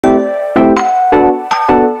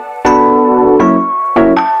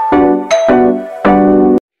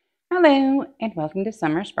and welcome to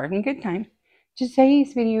Summer Sparkling Good Time.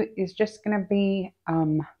 Today's video is just going to be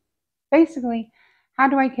basically how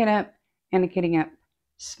do I kit up and a kitting up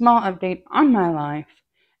small update on my life.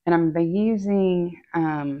 And I'm going to be using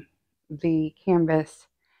the canvas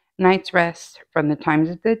Night's Rest from the Times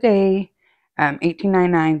of the Day,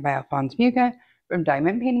 1899 by Alphonse Mucha from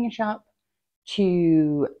Diamond Painting Shoppe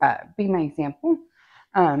to be my example.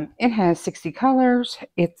 It has 60 colors.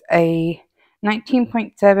 It's a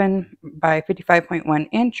 19.7 by 55.1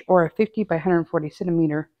 inch or a 50 by 140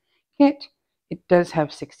 centimeter kit. It does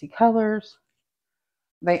have 60 colors.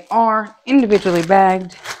 They are individually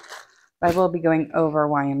bagged. I will be going over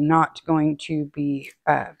why I'm not going to be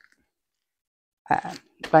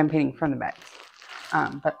blind painting from the bags.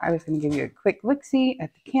 But I was going to give you a quick look-see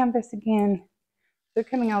at the canvas again. So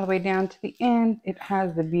coming all the way down to the end, it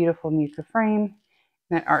has the beautiful Mucha frame,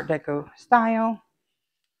 that Art Deco style.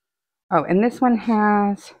 Oh, and this one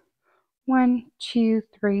has 1, 2,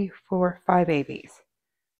 3, 4, 5 ABs.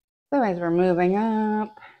 So as we're moving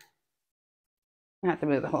up, I have to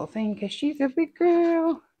move the whole thing because she's a big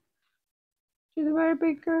girl. She's a very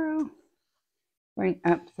big girl. Going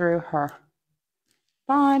up through her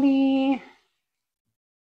body.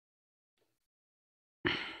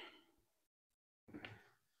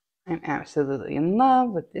 I'm absolutely in love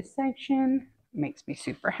with this section. It makes me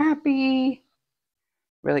super happy.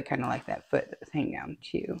 Really kind of like that foot that was hanging down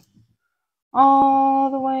too.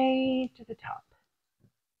 All the way to the top.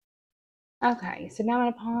 Okay, so now I'm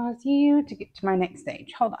going to pause you to get to my next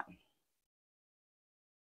stage. Hold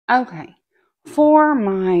on. Okay, for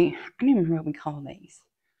my, I don't even remember what we call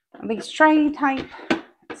these tray type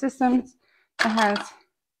systems that has,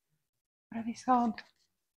 what are these called?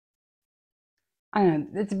 I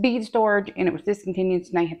don't know, it's bead storage and it was discontinued,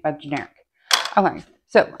 so now I have a generic. Okay,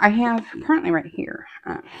 so I have currently right here,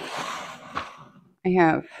 I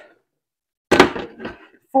have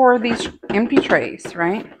 4 of these empty trays,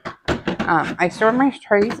 right? I store my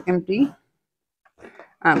trays empty.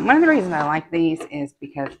 One of the reasons I like these is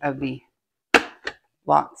because of the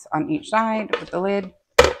locks on each side with the lid.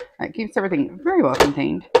 It keeps everything very well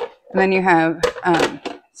contained. And then you have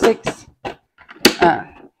 6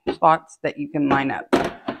 spots that you can line up.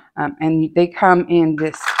 And they come in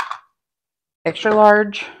this extra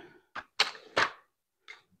large,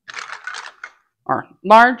 or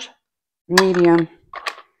large, medium,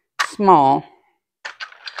 small,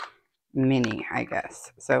 mini, I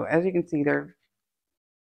guess. So as you can see, there are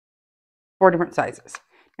 4 different sizes.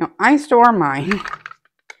 Now I store mine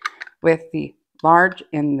with the large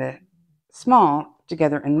and the small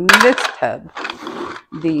together in this tub,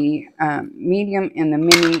 the medium and the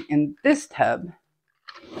mini in this tub,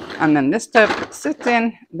 and then this tub sits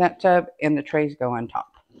in that tub and the trays go on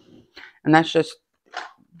top. And that's just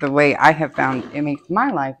the way I have found it makes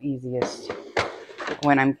my life easiest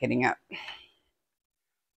when I'm kitting up.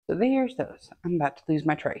 So there's those. I'm about to lose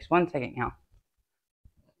my trays. 1 second, y'all.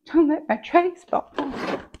 Don't let my trays fall.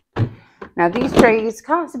 Now these trays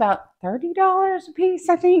cost about $30 a piece,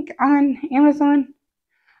 I think, on Amazon.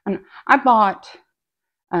 And I bought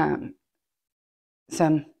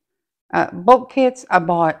some bulk kits. I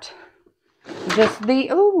bought just the,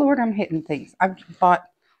 oh Lord, I'm hitting things. I bought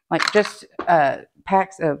like just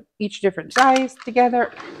packs of each different size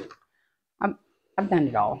together. I've done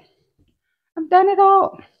it all. I've done it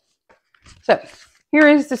all. So here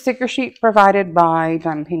is the sticker sheet provided by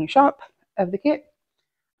Diamond Painting Shoppe of the kit.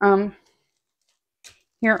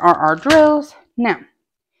 Here are our drills. Now,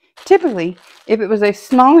 typically, if it was a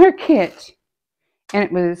smaller kit and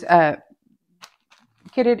it was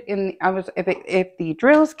kitted in, if the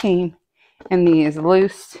drills came in these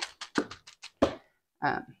loose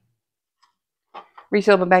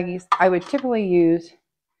resealable baggies, I would typically use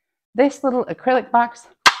this little acrylic box.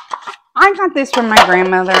 I got this from my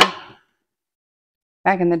grandmother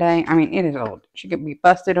back in the day. I mean, it is old. She could be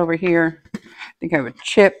busted over here. I think I have a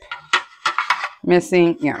chip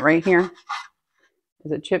missing. Yeah, right here.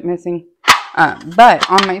 There's a chip missing. But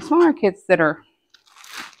on my smaller kits that are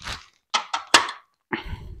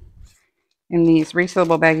in these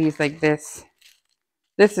resealable baggies like this,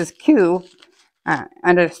 this is cool.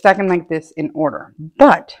 Under stacking like this in order.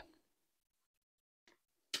 But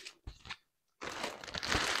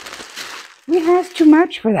it has too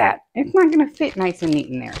much for that. It's not going to fit nice and neat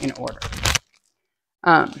in there in order.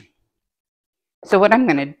 So what I'm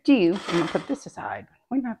going to do, I'm going to put this aside.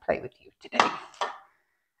 We're going to play with you today.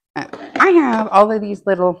 I have all of these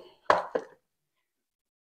little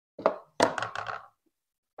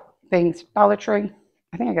things, Dollar Tree.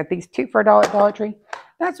 I think I got these 2 for $1 at Dollar Tree.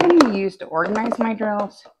 That's what I'm going to use to organize my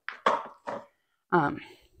drills.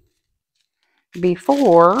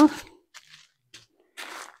 Before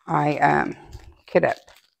kit up,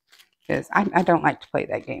 because I don't like to play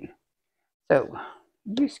that game. So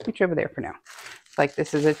you scooch over there for now. Like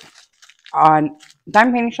this is on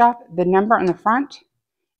Diamond Painting Shoppe, the number on the front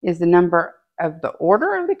is the number of the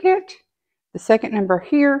order of the kit. The second number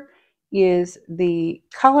here is the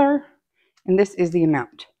color, and this is the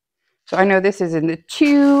amount. So I know this is in the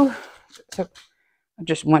 2. So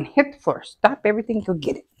just one, hit the floor. Stop everything, go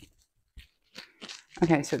get it.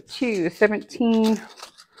 Okay, so 2, 17,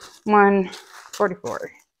 1,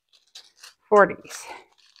 44. 40s.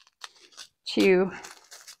 2,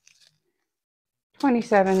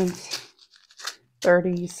 27s.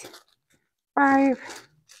 30s. 5,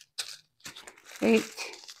 8,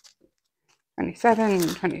 27,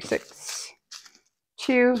 26.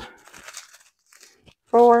 2,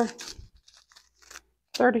 4,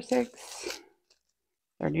 36,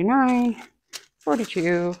 39,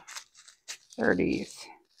 42, 30s,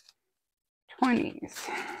 20s,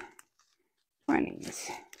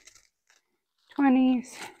 20s, 20s,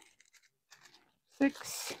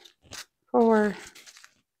 6, 4,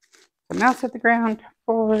 the mouse at the ground,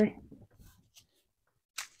 4,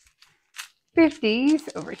 50s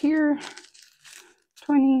over here,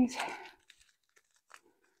 20s,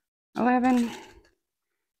 11,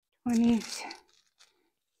 20s,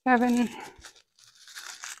 7,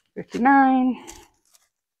 59,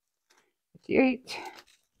 58,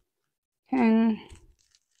 10,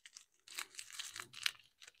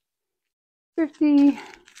 50,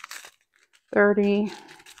 30,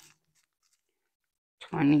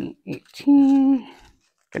 20, 18,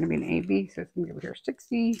 going to be an AB, so it's going to be over here,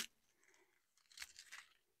 60,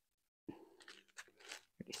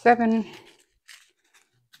 37,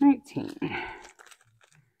 19,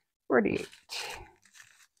 48,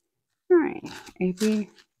 9, AB,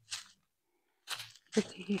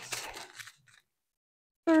 50s,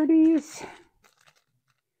 30s,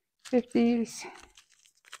 50s,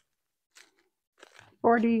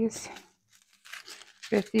 40s,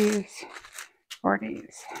 50s,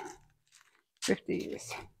 40s,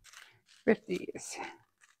 50s, 50s,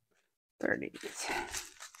 30s,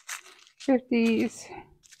 50s,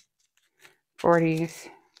 40s,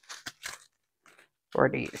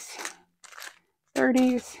 40s,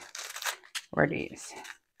 30s, 40s,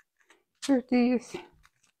 50s,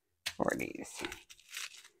 40s,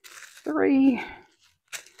 3,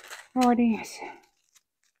 40s,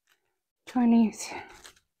 20s,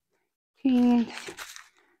 teens,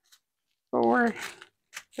 4,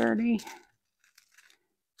 30,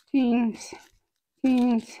 teens,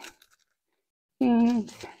 teens,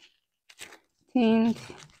 teens, teens,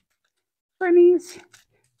 20s,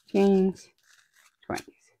 teens, 20s.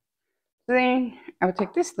 So then I would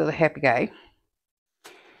take this little happy guy,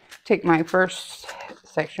 take my first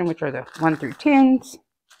section, which are the 1 through 10s.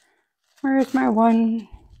 Where's my 1?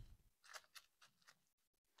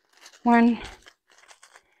 1.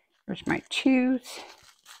 Where's my 2s?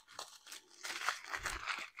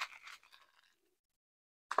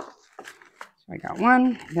 So I got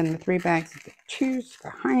 1, then the 3 bags of the 2s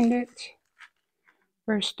behind it.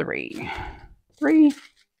 Where's 3? 3,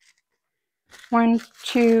 1,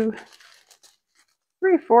 2,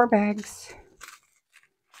 3, 4 bags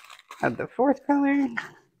of the 4th color.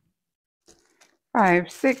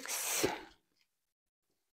 5, 6,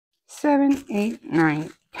 7, 8,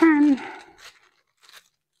 9, 10.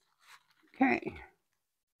 Okay,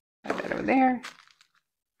 put that over there.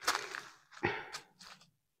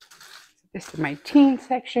 This is my teen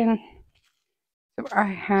section. So I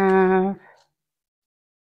have,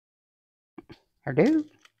 where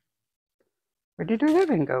did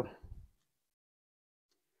 11 go?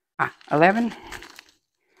 11,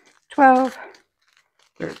 12,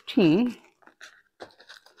 13,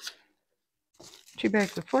 2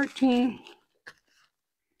 bags of 14,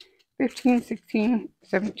 15, 16,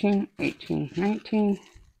 17, 18, 19.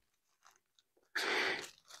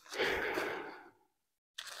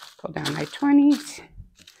 Pull down my 20s.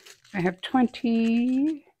 I have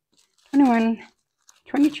 20, 21,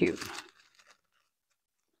 22,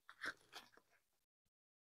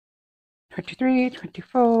 23,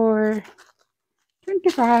 24,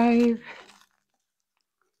 25,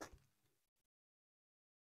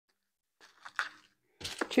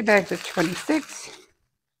 2 bags of 26,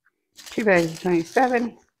 2 bags of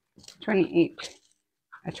 27, 28,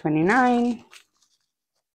 29.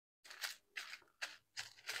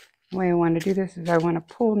 The way I want to do this is I want to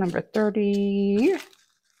pull number 30.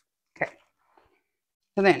 Okay.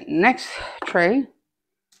 So then next tray,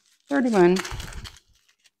 31,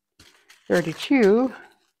 32,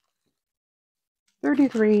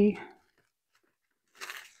 33,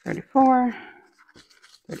 34,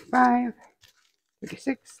 35,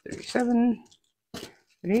 36, 37,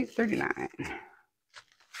 38, 39.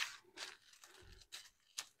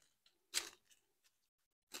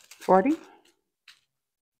 40,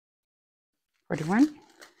 41,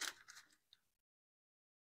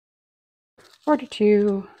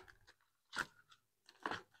 42,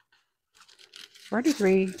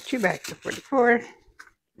 43, 2 bags of 44,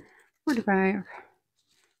 45,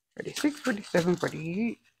 46, 47,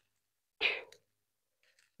 48,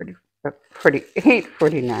 48,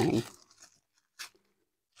 49.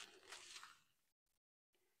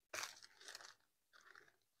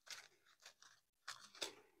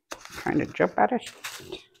 Trying to jump out of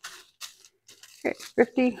shit. Okay,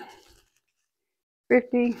 50,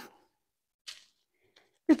 50,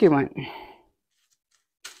 51,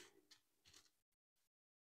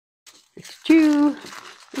 52,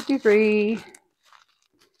 53,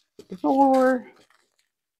 54,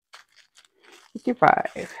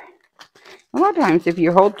 55. A lot of times, if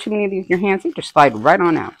you hold too many of these in your hands, they just slide right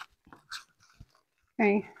on out.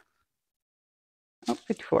 Okay. Oh,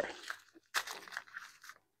 54.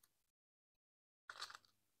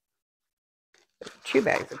 Two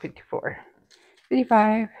bags of 54.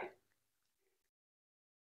 55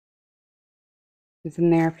 is in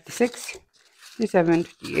there. 56, 57,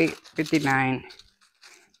 58, 59,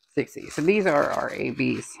 60. So these are our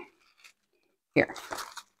ABs here.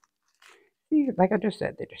 See, like I just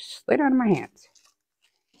said, they just slid out of my hands.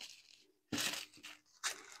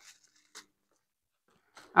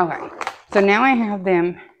 Okay, so now I have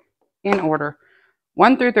them in order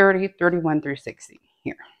 1 through 30, 31 through 60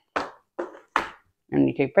 here. I'm going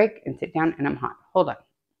to take a break and sit down, and I'm hot. Hold on.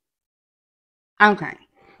 Okay,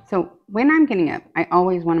 so when I'm getting up, I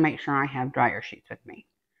always want to make sure I have dryer sheets with me.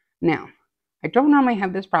 Now, I don't normally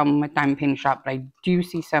have this problem with Diamond Painting Shoppe, but I do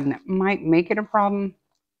see some that might make it a problem.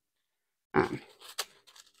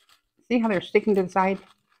 See how they're sticking to the side?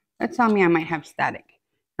 That's telling me I might have static.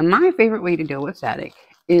 And my favorite way to deal with static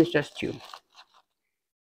is just to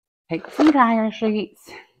take some dryer sheets.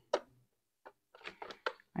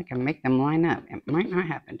 I can make them line up. It might not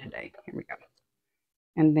happen today. Here we go.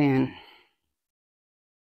 And then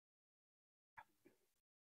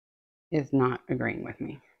is not agreeing with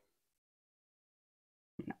me.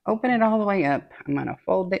 I'm going to open it all the way up. I'm going to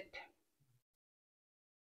fold it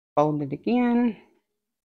again.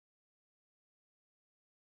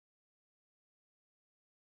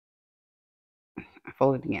 I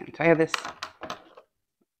fold it again. So I have this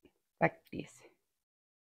like this.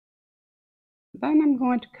 Then I'm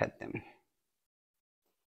going to cut them.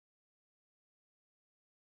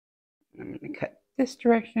 I'm going to cut this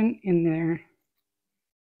direction in there.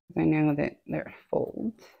 I know that they're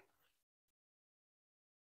folds.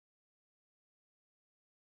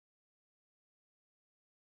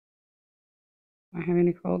 I have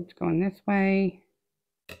any folds going this way.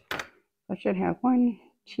 I should have 1,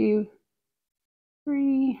 2,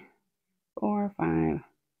 3, 4, 5,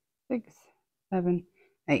 6, 7,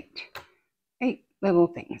 8. 8 little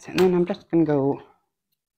things. And then I'm just going to go.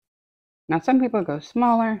 Now, some people go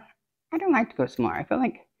smaller. I don't like to go smaller. I feel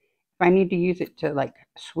like if I need to use it to like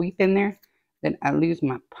sweep in there, then I lose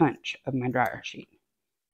my punch of my dryer sheet.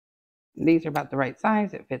 These are about the right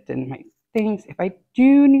size. It fits in my things. If I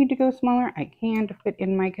do need to go smaller, I can to fit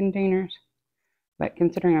in my containers. But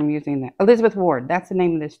considering I'm using the Elizabeth Ward, that's the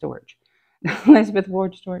name of this storage. Elizabeth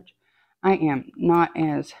Ward storage. I am not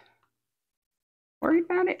as worried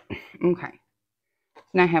about it. Okay.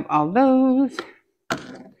 Now I have all those.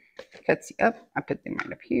 Cutsy up. I put them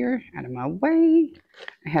right up here, out of my way.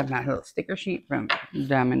 I have my little sticker sheet from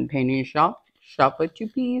Diamond Painting Shoppe. Shop with 2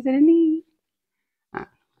 P's and an E.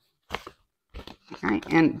 Okay,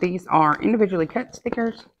 and these are individually cut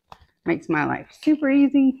stickers. Makes my life super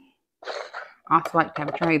easy. Also like to have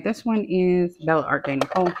a tray. This one is Bella Art Day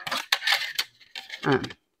Nicole. One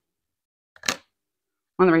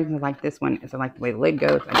of the reasons I like this one is I like the way the lid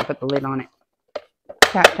goes. I can put the lid on it.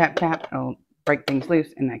 Tap, tap, tap. It'll break things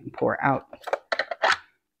loose and I can pour out.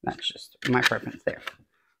 That's just my preference there.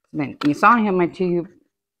 Then you saw I have my 2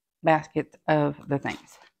 baskets of the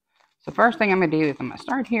things. So first thing I'm going to do is I'm going to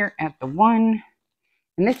start here at the 1.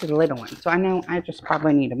 And this is a little one. So I know I just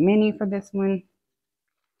probably need a mini for this one.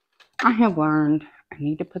 I have learned I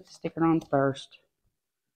need to put the sticker on first.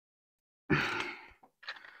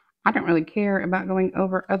 I don't really care about going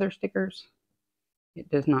over other stickers.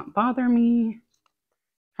 It does not bother me.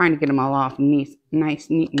 Trying to get them all off nice,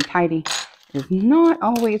 neat, and tidy does not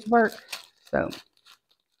always work. So,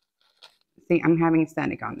 see, I'm having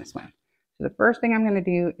static on this one. So the first thing I'm going to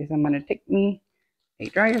do is I'm going to take me a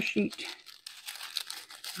dryer sheet.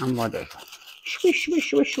 I'm going to swish, swish,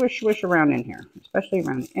 swish, swish, swish around in here, especially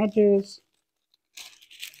around the edges.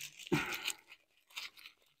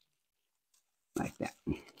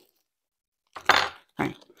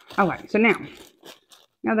 Okay, so now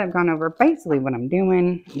that I've gone over basically what I'm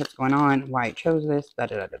doing, what's going on, why I chose this, da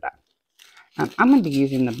da da da da. I'm going to be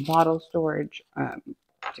using the bottle storage to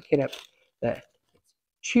kit up the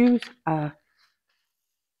Choose a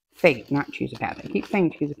Fate, not Choose a Path. I keep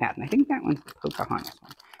saying Choose a Path, and I think that one's the Pocahontas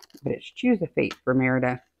one, but it's Choose a Fate for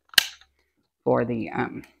Merida for the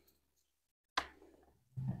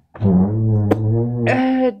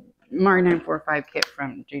Mar 945 kit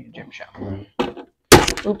from Jim Show.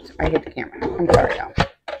 Oops, I hit the camera. I'm sorry, y'all.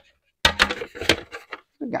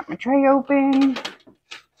 I got my tray open,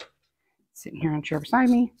 sitting here on a chair beside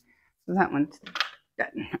me. So that one's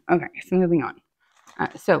done. Okay, so moving on.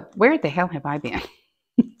 So where the hell have I been?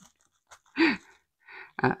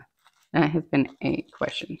 That has been a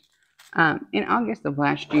question. In August of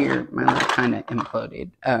last year, my life kind of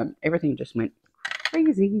imploded. Everything just went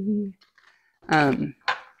crazy.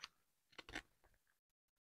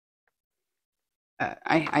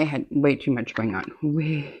 I had way too much going on.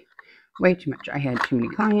 Way too much. I had too many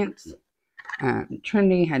clients.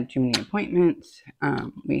 Trinity had too many appointments.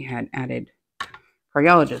 We had added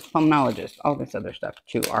cardiologists, pulmonologists, all this other stuff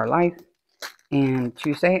to our life. And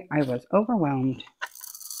to say I was overwhelmed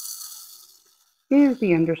is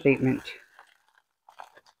the understatement.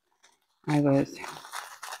 I was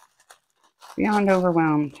beyond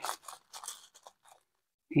overwhelmed.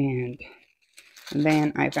 And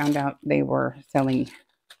then I found out they were selling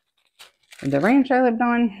the ranch I lived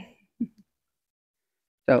on.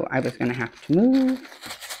 So I was going to have to move.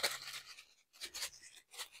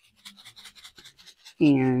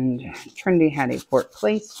 And Trinity had a port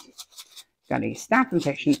place. Got a staph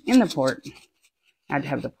infection in the port. Had to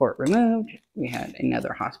have the port removed. We had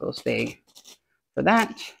another hospital stay for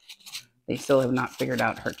that. They still have not figured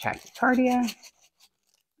out her tachycardia.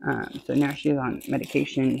 So now she's on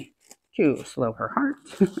medication to slow her heart.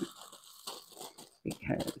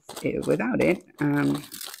 Because without it,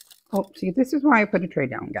 oh, see, this is why I put a tray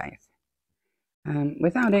down, guys.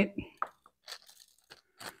 Without it,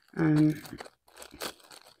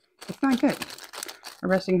 it's not good. Her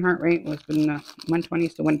resting heart rate was in the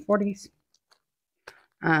 120s to 140s.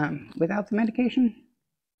 Without the medication,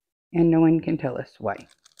 and no one can tell us why.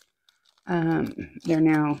 They're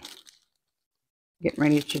now getting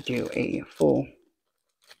ready to do a full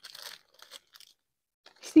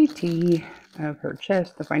CT of her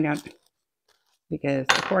chest to find out, because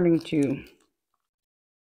according to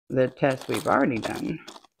the test we've already done,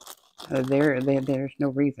 there's no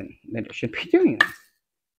reason that it should be doing this.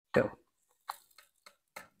 So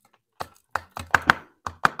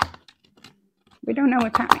we don't know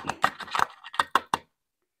what's happening.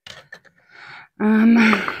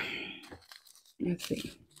 Let's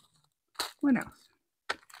see. What else?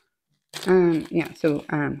 Yeah, so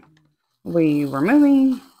we were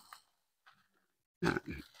moving.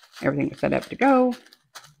 Everything was set up to go.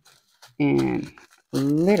 And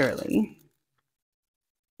literally,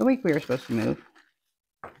 the week we were supposed to move,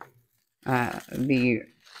 the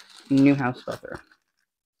new house fell through.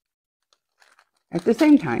 At the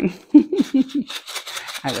same time,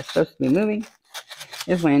 I was supposed to be moving,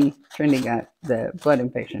 is when Trinity got the blood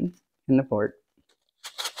infection in the port.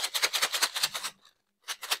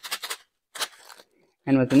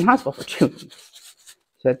 And was in the hospital for 2 weeks.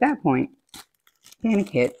 So at that point, panic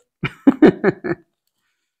hit.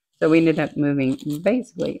 So we ended up moving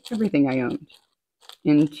basically everything I owned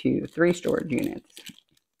into 3 storage units.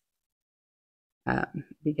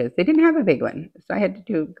 Because they didn't have a big one. So I had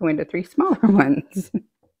to go into 3 smaller ones.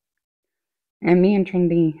 And me and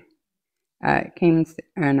Trinity came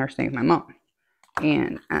and are staying with my mom.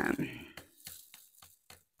 And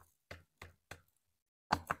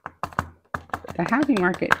the housing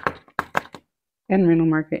market and rental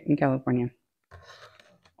market in California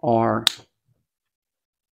are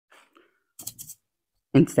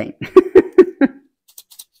insane.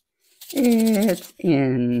 It's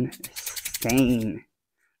insane.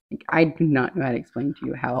 Like, I do not know how to explain to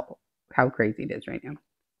you how crazy it is right now.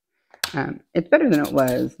 It's better than it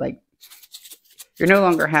was. Like, you're no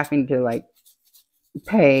longer having to like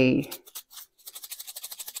pay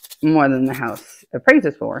more than the house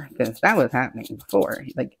appraises for, because that was happening before.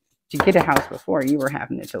 Like, to get a house before, you were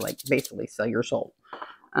having to like basically sell your soul.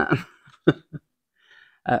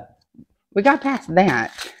 We got past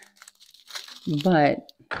that,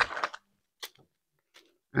 but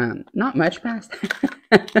not much past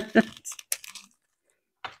that.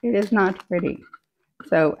 It is not pretty.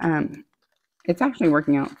 So it's actually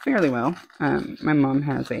working out fairly well. My mom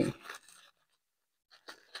has a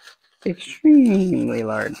extremely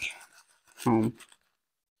large home.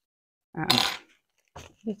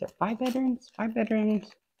 These are 5 bedrooms. 5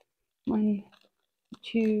 bedrooms. 1,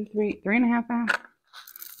 2, 3, 3.5 baths.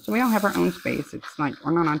 So we all have our own space. It's like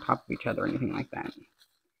we're not on top of each other or anything like that.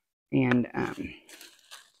 And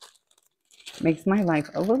makes my life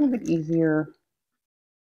a little bit easier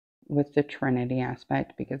with the Trinity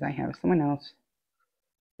aspect because I have someone else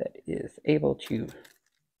that is able to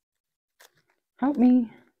help me.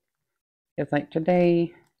 It's like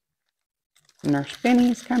today, Nurse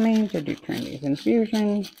Benny's coming to do Trinity's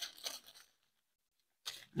infusion.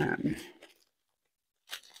 And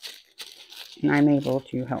I'm able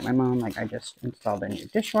to help my mom. Like I just installed a new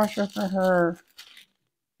dishwasher for her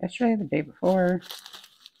yesterday, the day before.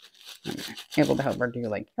 I'm able to help her do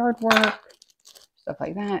like yard work, stuff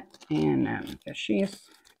like that. And because she's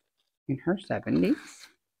in her 70s.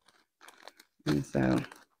 And so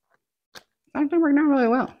it's actually working out really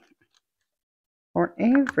well for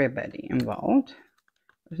everybody involved.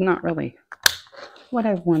 It's not really what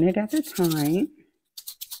I wanted at the time.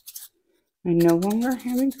 I no longer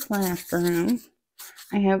have a classroom.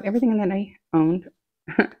 I have everything that I owned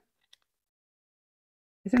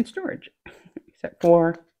is in storage, except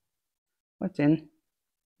for what's in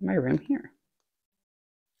my room here.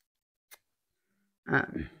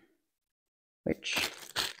 Which,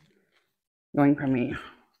 going from a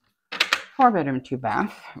 4-bedroom,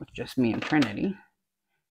 2-bath, with just me and Trinity,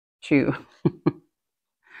 to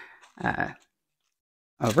a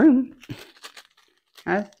room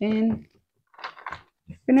has been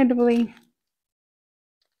definitively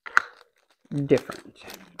different.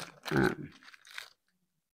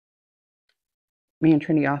 Me and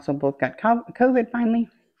Trinity also both got COVID finally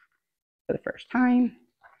for the first time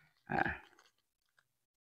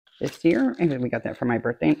this year. And we got that for my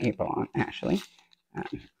birthday in April, actually.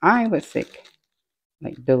 I was sick,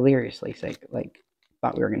 like deliriously sick, like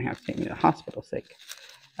thought we were going to have to take me to the hospital sick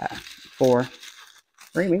for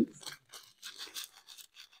 3 weeks.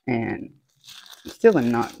 And still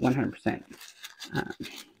am not 100%. I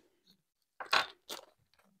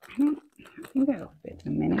think that'll fit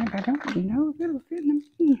in a minute. I don't know if it'll fit in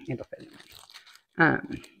a minute. It'll fit in a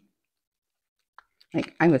minute.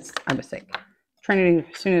 Like I was sick. Trinity,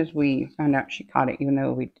 as soon as we found out she caught it, even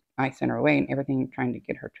though I sent her away and everything, trying to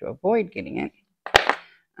get her to avoid getting it,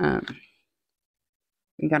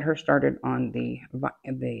 we got her started on the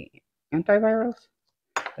antivirals.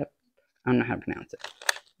 I don't know how to pronounce it.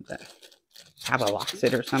 The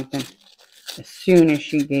Avaloxid or something. As soon as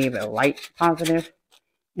she gave a light positive,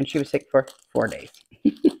 and she was sick for 4 days.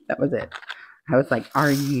 That was it. I was like,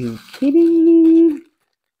 are you kidding me?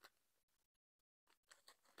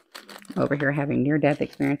 Over here having near-death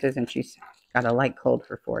experiences, and she's got a light cold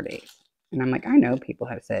for 4 days. And I'm like, I know people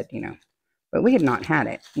have said, but we had not had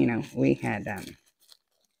it. We had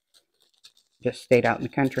just stayed out in the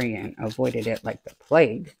country and avoided it like the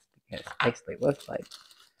plague, because basically it was plague.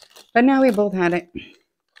 But now we both had it.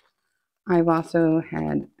 I've also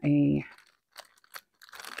had a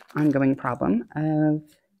ongoing problem of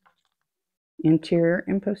anterior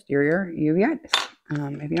and posterior uveitis.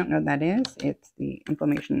 If you don't know what that is, it's the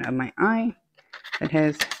inflammation of my eye that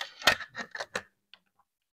has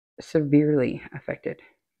severely affected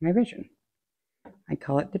my vision. I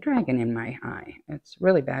call it the dragon in my eye. It's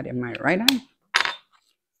really bad in my right eye.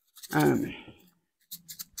 And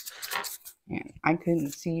I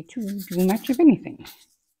couldn't see too much of anything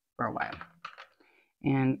for a while.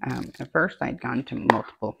 And at first I'd gone to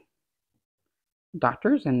multiple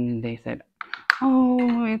doctors, and they said,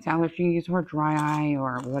 oh, it's allergies or dry eye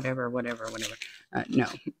or whatever. No.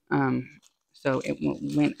 So it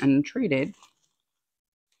went untreated,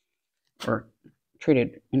 or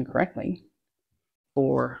treated incorrectly,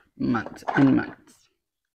 for months and months.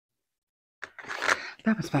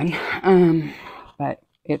 That was fun. But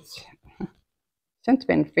it's since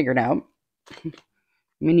been figured out.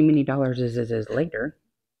 Many dollars is later.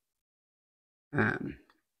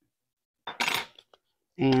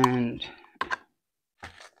 And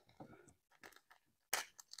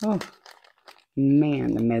oh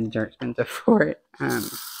man, the meds are expensive for it.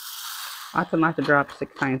 Lots and lots of drops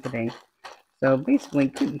 6 times a day. So basically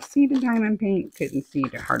couldn't see to diamond paint, couldn't see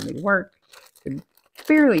to hardly work, could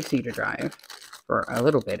barely see to drive for a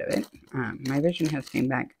little bit of it. My vision has came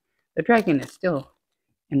back. The dragon is still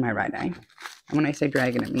in my right eye. And when I say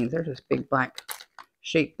dragon, it means there's this big black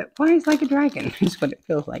shape that flies like a dragon, is what it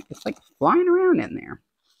feels like. It's like flying around in there.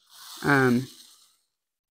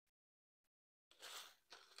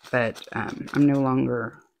 But I'm no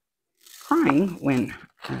longer crying when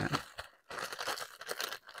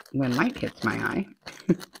light hits my eye.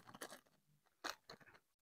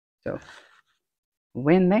 So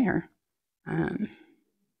when there, I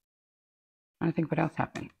think what else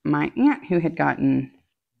happened. My aunt, who had gotten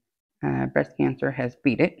breast cancer has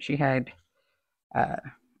beat it. She had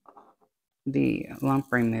the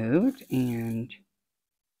lump removed, and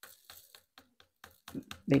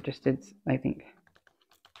they just did, I think,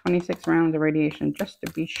 26 rounds of radiation just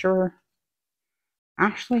to be sure.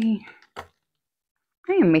 Ashley,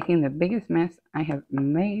 I am making the biggest mess I have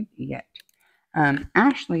made yet.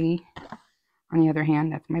 Ashley, on the other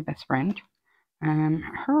hand, that's my best friend.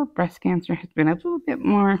 Her breast cancer has been a little bit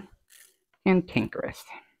more cantankerous.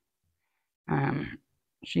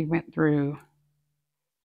 She went through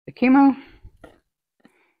the chemo,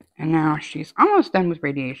 and now she's almost done with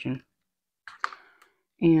radiation.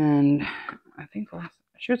 And I think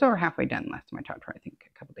she was over halfway done last time I talked to her, I think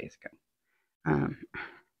a couple days ago.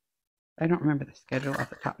 I don't remember the schedule off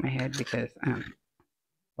the top of my head because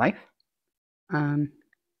life.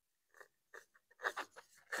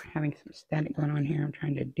 Having some static going on here I'm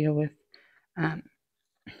trying to deal with. So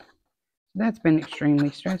that's been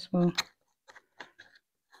extremely stressful.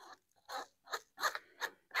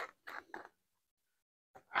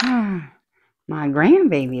 My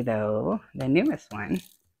grandbaby, though, the newest one,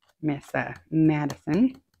 Miss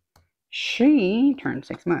Madison, she turned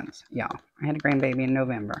 6 months, y'all. I had a grandbaby in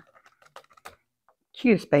November.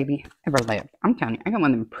 Cutest baby ever lived. I'm telling you, I got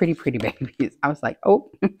one of them pretty babies. I was like, oh,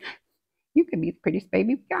 you could be the prettiest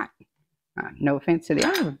baby we got. No offense to the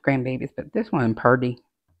other grandbabies, but this one, Purdy.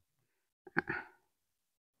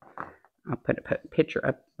 I'll put a picture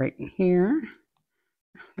up right in here.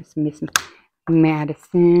 It's Miss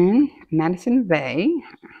Madison Vay.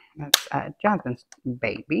 That's Jonathan's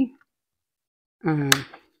baby. I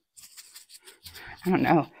don't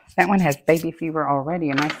know. That one has baby fever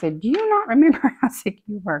already. And I said, do you not remember how sick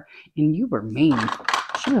you were? And you were mean.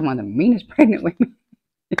 She was one of the meanest pregnant women.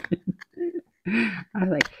 I was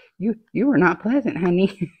like, you were not pleasant,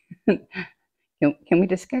 honey. Can we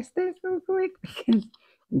discuss this real quick? Because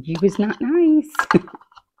you was not nice.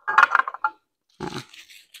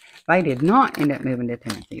 I did not end up moving to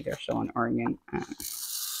Tennessee. They're still in Oregon.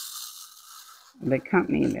 The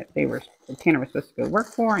company that Tanner was supposed to go work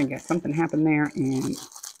for, I guess something happened there, and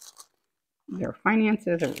their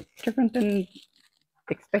finances are different than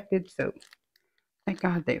expected. So thank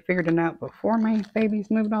God they figured it out before my babies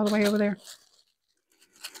moved all the way over there.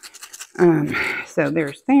 So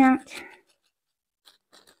there's that.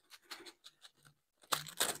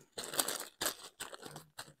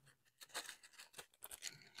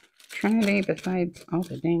 Trinity, besides all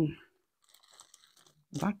the dang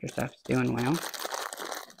doctor stuff's doing well.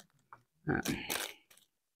 I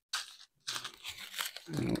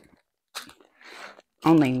mean,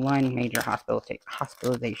 only one major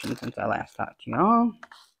hospitalization since I last talked to y'all.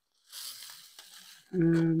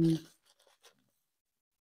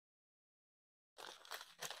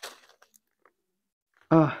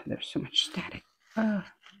 Oh, there's so much static.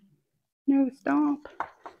 No, stop.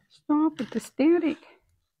 Stop with the static.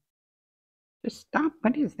 Just stop.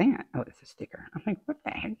 What is that? Oh, it's a sticker. I'm like, what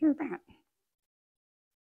the heck is that?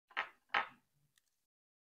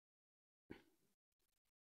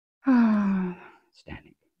 Oh,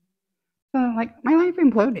 static. So, like, my life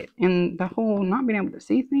imploded, and the whole not being able to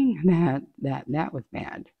see thing, that was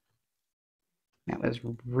bad. That was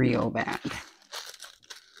real bad.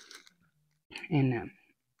 And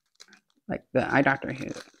like the eye doctor who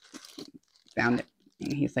found it,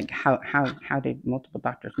 and he's like, how did multiple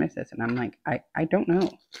doctors miss this? And I'm like, I don't know.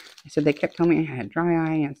 I said they kept telling me I had dry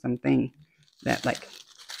eye and something that like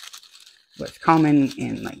was common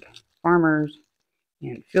in like farmers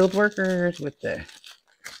and field workers with the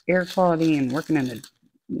air quality and working in the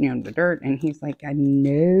the dirt. And he's like, I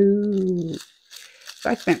know. So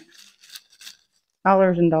I spent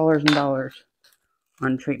dollars and dollars and dollars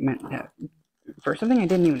on treatment for something I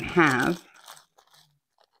didn't even have.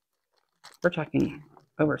 We're talking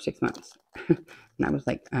over 6 months. And I was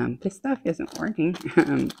like, this stuff isn't working.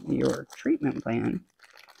 Your treatment plan.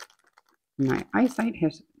 My eyesight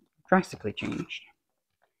has drastically changed.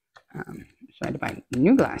 So I had to buy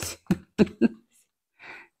new glasses.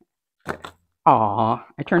 Aw,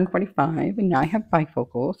 I turned 45 and now I have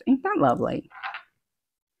bifocals. Ain't that lovely?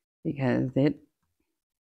 Because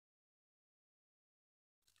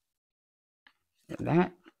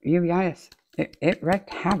that uveitis, it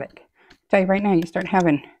wreaked havoc. I tell you right now, you start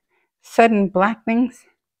having sudden black things.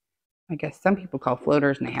 I guess some people call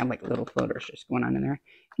floaters, and they have like little floaters just going on in there.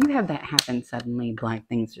 If you have that happen suddenly, black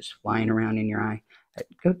things just flying around in your eye,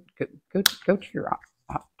 go to your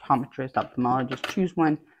optometrist, ophthalmologist, choose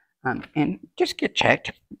one, and just get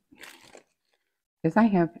checked. Because I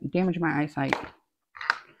have damaged my eyesight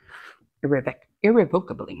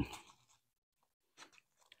irrevocably.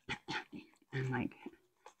 And like,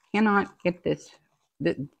 cannot get this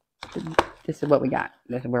this is what we got.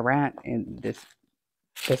 This is where we're at, and this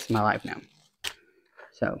is my life now.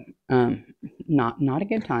 So, not a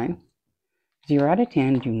good time. 0 out of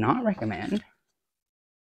 10. Do not recommend.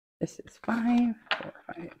 This is 5, 4,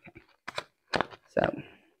 5. Okay. So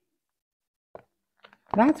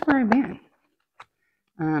that's where I've been.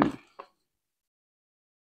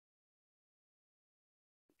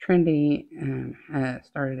 Trinity has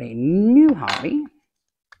started a new hobby.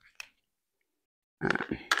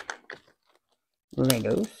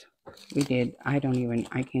 Legos. We did, I can't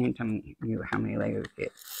even tell you how many Legos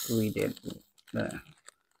we did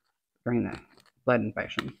during the blood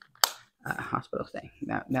infection hospital stay.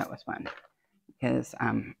 That was fun. Because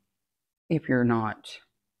if you're not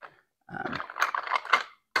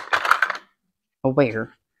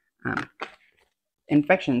aware,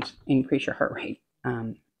 infections increase your heart rate.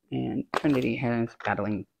 And Trinity has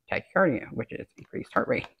battling tachycardia, which is increased heart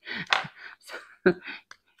rate. So,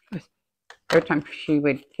 every time she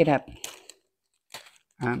would get up,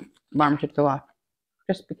 alarms would go off.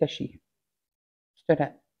 Just because she stood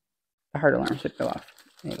up, the heart alarms would go off.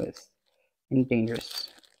 It was in dangerous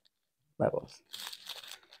levels.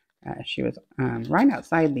 She was right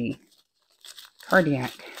outside the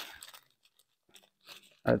cardiac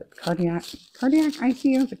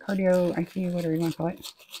ICU, the cardio ICU, whatever you want to call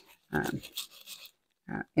it,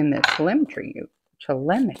 in the telemetry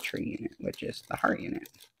unit, which is the heart unit,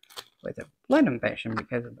 with a blood infection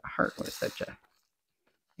because the heart was it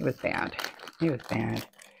was bad. It was bad.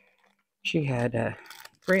 She had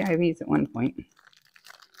 3 IVs at one point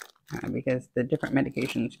because the different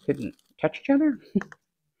medications couldn't touch each other.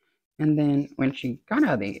 And then when she got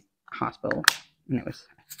out of the hospital, and it was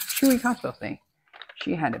a 2-week hospital stay,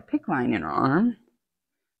 she had a PICC line in her arm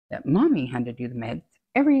that mommy had to do the meds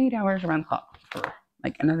every 8 hours around the clock for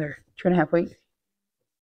like another 2.5 weeks.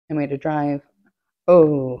 And we had to drive,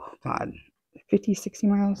 50, 60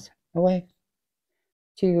 miles away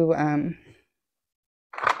to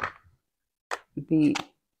the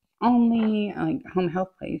only home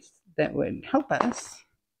health place that would help us,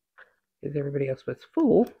 because everybody else was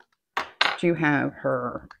full, to have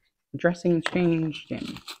her dressing changed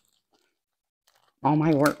and all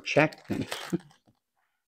my work checked. And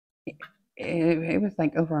it was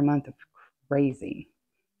like over a month of crazy,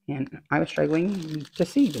 and I was struggling to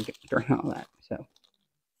see during all that. So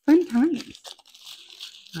fun times.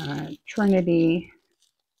 Trinity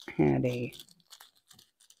had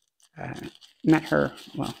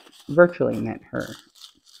virtually met her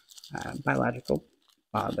biological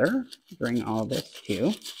father during all this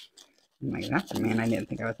too. I'm like, that's a man I didn't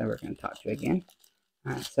think I was ever going to talk to again.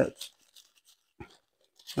 So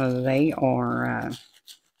they are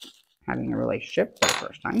having a relationship for the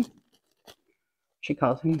first time. She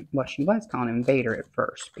calls him, she was calling him Vader at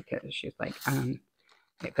first, because she's like,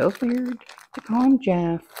 it feels weird to call him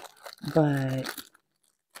Jeff, but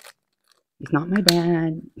he's not my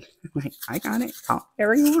dad. Like, I got it. Call it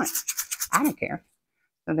whatever you want. I don't care.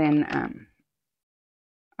 So then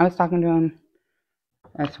I was talking to him.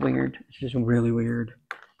 That's weird. It's just really weird.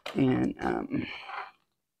 And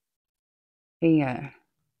he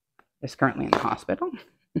is currently in the hospital.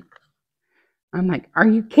 I'm like, are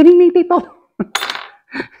you kidding me, people?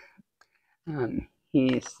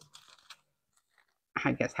 He's,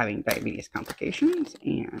 I guess, having diabetes complications,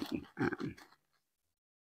 and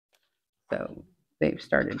so they've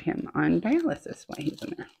started him on dialysis while he's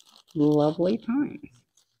in there. Lovely times.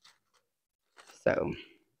 So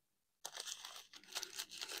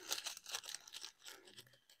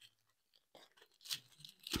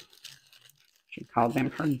she called them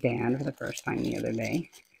her dad for the first time the other day.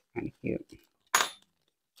 Kind of cute.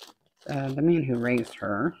 The man who raised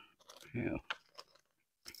her,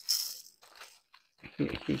 he's a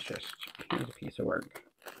piece of work.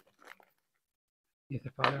 He's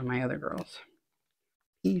the father of my other girls.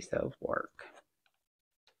 Piece of work.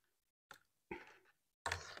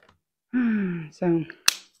 So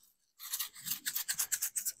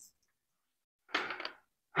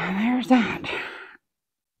there's that.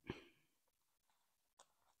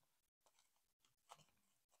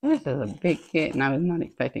 This is a big kit, and I was not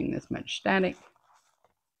expecting this much static.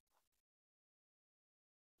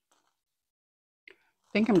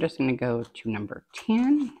 I think I'm just going to go to number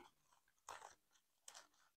 10.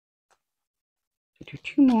 Do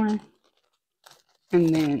 2 more,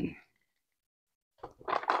 and then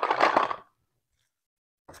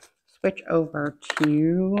switch over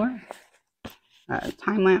to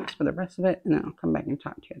time lapse for the rest of it, and then I'll come back and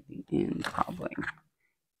talk to you at the end, probably,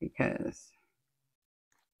 because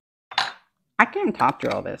I can't talk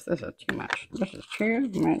through all this. This is too much. This is too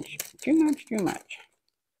much.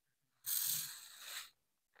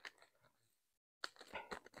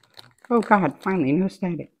 Oh God, finally, no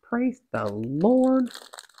static. Praise the Lord.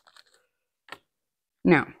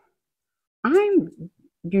 Now, I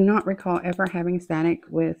do not recall ever having static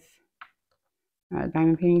with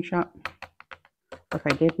Diamond Painting Shoppe. Or if I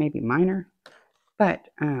did, maybe minor. But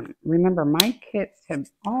remember, my kits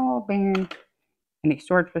have all been in a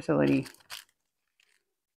storage facility.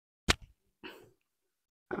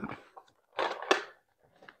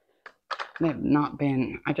 They have not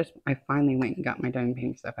been. I finally went and got my diamond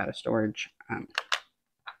painting stuff out of storage.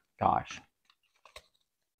 Gosh,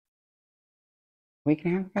 a week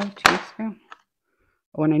and a half ago, 2 weeks ago,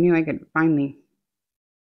 when I knew I could finally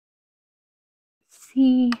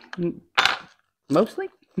see mostly.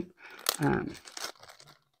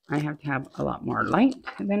 I have to have a lot more light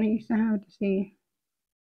than I used to have to see.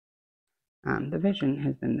 The vision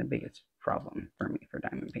has been the biggest problem for me for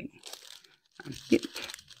diamond painting.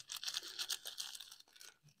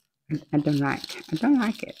 I don't like it. I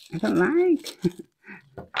don't like.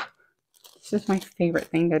 This is my favorite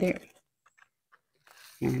thing to do.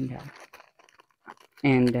 And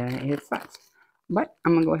it sucks. But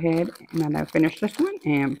I'm going to go ahead and I'll finish this one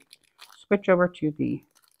and switch over to the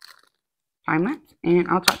time lapse. And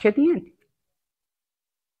I'll talk to you at the end.